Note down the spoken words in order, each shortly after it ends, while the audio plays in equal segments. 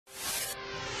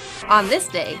On this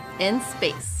day in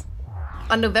space.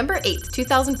 On November 8,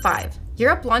 2005,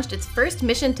 Europe launched its first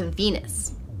mission to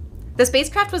Venus. The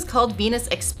spacecraft was called Venus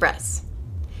Express.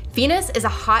 Venus is a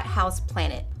hothouse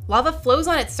planet. Lava flows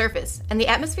on its surface, and the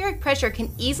atmospheric pressure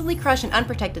can easily crush an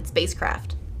unprotected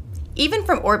spacecraft. Even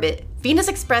from orbit, Venus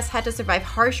Express had to survive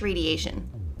harsh radiation.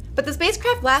 But the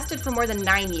spacecraft lasted for more than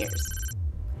 9 years.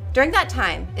 During that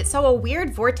time, it saw a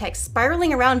weird vortex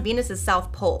spiraling around Venus's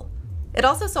south pole. It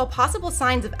also saw possible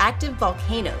signs of active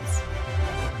volcanoes.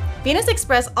 Venus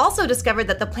Express also discovered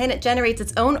that the planet generates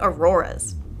its own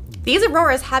auroras. These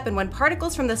auroras happen when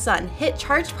particles from the sun hit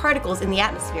charged particles in the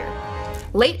atmosphere.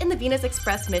 Late in the Venus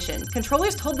Express mission,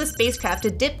 controllers told the spacecraft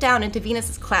to dip down into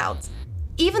Venus's clouds,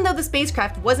 even though the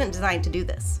spacecraft wasn't designed to do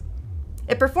this.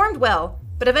 It performed well,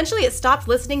 but eventually it stopped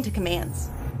listening to commands.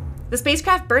 The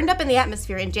spacecraft burned up in the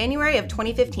atmosphere in January of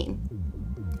 2015.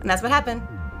 And that's what happened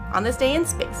on this day in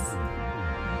space.